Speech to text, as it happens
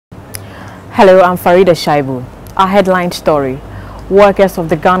Hello, I'm Farida Shaibu. Our headline story: workers of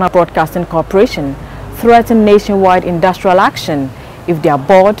the Ghana Broadcasting Corporation threaten nationwide industrial action if their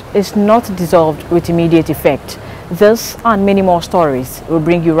board is not dissolved with immediate effect. This and many more stories will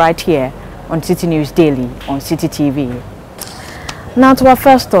bring you right here on Citi News Daily on Citi TV. Now to our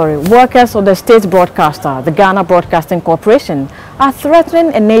first story. Workers of the state broadcaster, the Ghana Broadcasting Corporation, are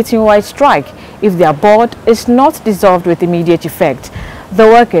threatening a nationwide strike if their board is not dissolved with immediate effect. The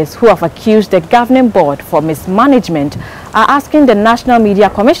workers, who have accused the governing board for mismanagement, are asking the National Media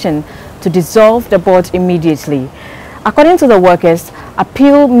Commission to dissolve the board immediately. According to the workers,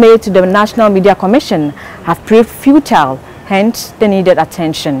 appeal made to the National Media Commission have proved futile, hence the needed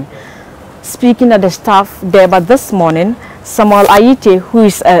attention. Speaking at the staff there this morning, Samuel Ayite, who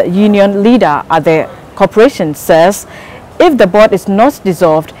is a union leader at the corporation, says if the board is not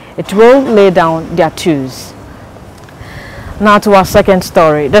dissolved, it will lay down their tools. Now to our second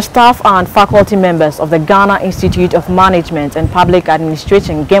story. The staff and faculty members of the Ghana Institute of Management and Public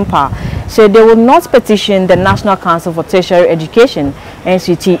Administration, GIMPA, said they will not petition the National Council for Tertiary Education,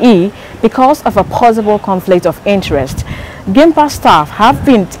 NCTE, because of a possible conflict of interest. GIMPA staff have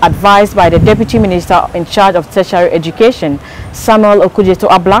been advised by the Deputy Minister in charge of Tertiary Education, Samuel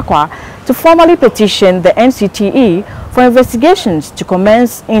Okudzeto-Ablakwa, to formally petition the NCTE for investigations to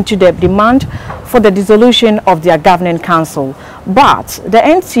commence into the demand for the dissolution of their governing council. But the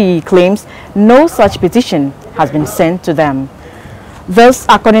NCE claims no such petition has been sent to them. This,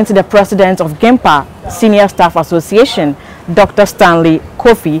 according to the president of GIMPA Senior Staff Association, Dr. Stanley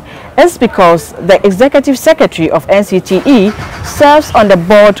Kofi, is because the executive secretary of NCTE serves on the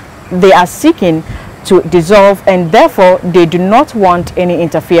board they are seeking to dissolve, and therefore they do not want any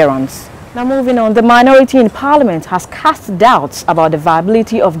interference. Now moving on, the minority in Parliament has cast doubts about the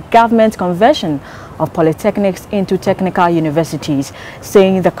viability of government conversion of polytechnics into technical universities,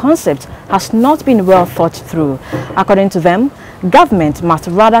 saying the concept has not been well thought through. According to them, government must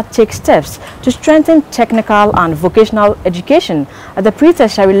rather take steps to strengthen technical and vocational education at the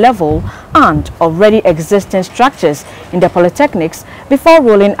pre-tertiary level and already existing structures in the polytechnics before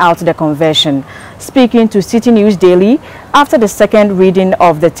rolling out the conversion. Speaking to Citi News Daily after the second reading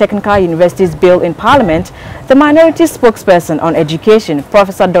of the Technical Universities Bill in Parliament, the minority spokesperson on education,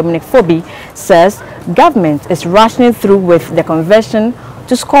 Professor Dominic Fobi, says government is rushing through with the conversion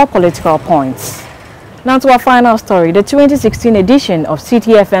to score political points. Now to our final story. The 2016 edition of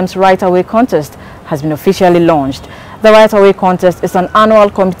Citi FM's Right Away contest has been officially launched. The Right Away contest is an annual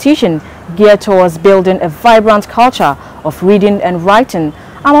competition geared towards building a vibrant culture of reading and writing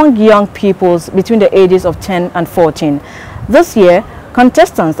among young peoples between the ages of 10 and 14. This year,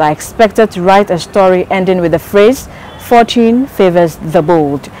 contestants are expected to write a story ending with the phrase, "Fortune favors the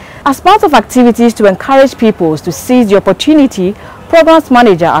bold." As part of activities to encourage pupils to seize the opportunity, Programs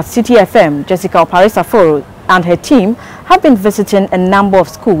Manager at Citi FM, Jessica Oparisaforo, and her team have been visiting a number of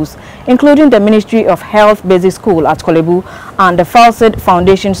schools, including the Ministry of Health Basic School at Kolebu and the Falsed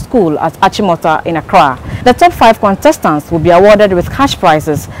Foundation School at Achimota in Accra. The top 5 contestants will be awarded with cash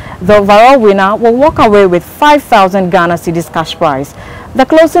prizes. The overall winner will walk away with 5,000 Ghana cedis cash prize. The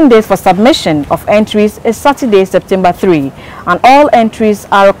closing date for submission of entries is Saturday, September 3, and all entries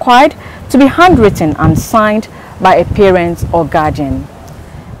are required to be handwritten and signed by a parent or guardian.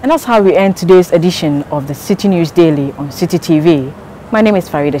 And that's how we end today's edition of the Citi News Daily on Citi TV. My name is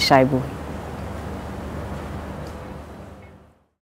Farida Shaibu.